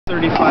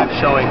35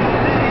 showing.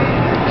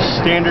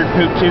 Standard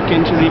Pook Toque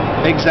into the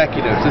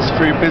executives. This is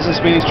for your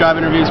business meetings,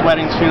 job interviews,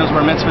 weddings, funerals,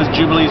 bar mitzvahs,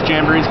 jubilees,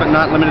 jamborees, but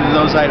not limited to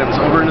those items.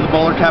 Over into the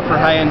bowler cap for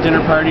high-end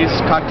dinner parties,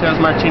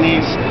 cocktails,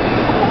 martinis,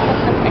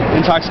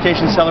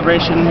 intoxication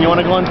celebration. You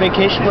want to go on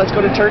vacation? Let's go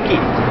to Turkey.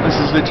 This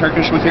is the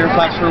Turkish with ear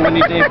flaps for a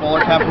windy day,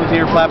 bowler cap with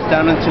ear flaps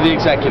down into the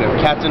executive.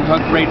 Captain Hook,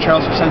 Ray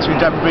Charles for sensory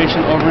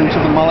deprivation, over into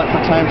the mullet for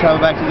time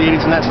travel back to the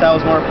 80s, and that style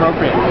is more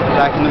appropriate.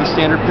 Back into the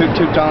standard Pook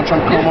Toque, Donald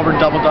Trump comb over,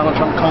 double Donald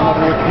Trump comb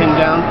over with pin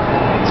down.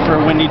 It's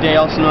for a windy day,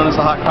 also known as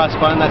the hot cross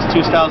bun. That's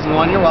 2 styles in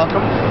one. You're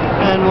welcome.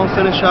 And we'll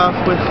finish off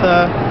with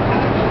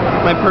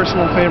my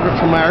personal favorite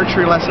from my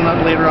archery lesson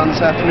later on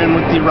this afternoon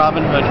with the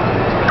Robin Hood.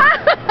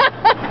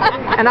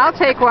 And I'll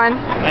take one.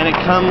 And it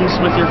comes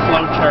with your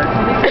flow chart.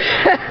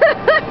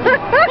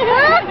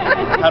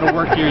 How to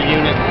work your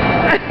unit.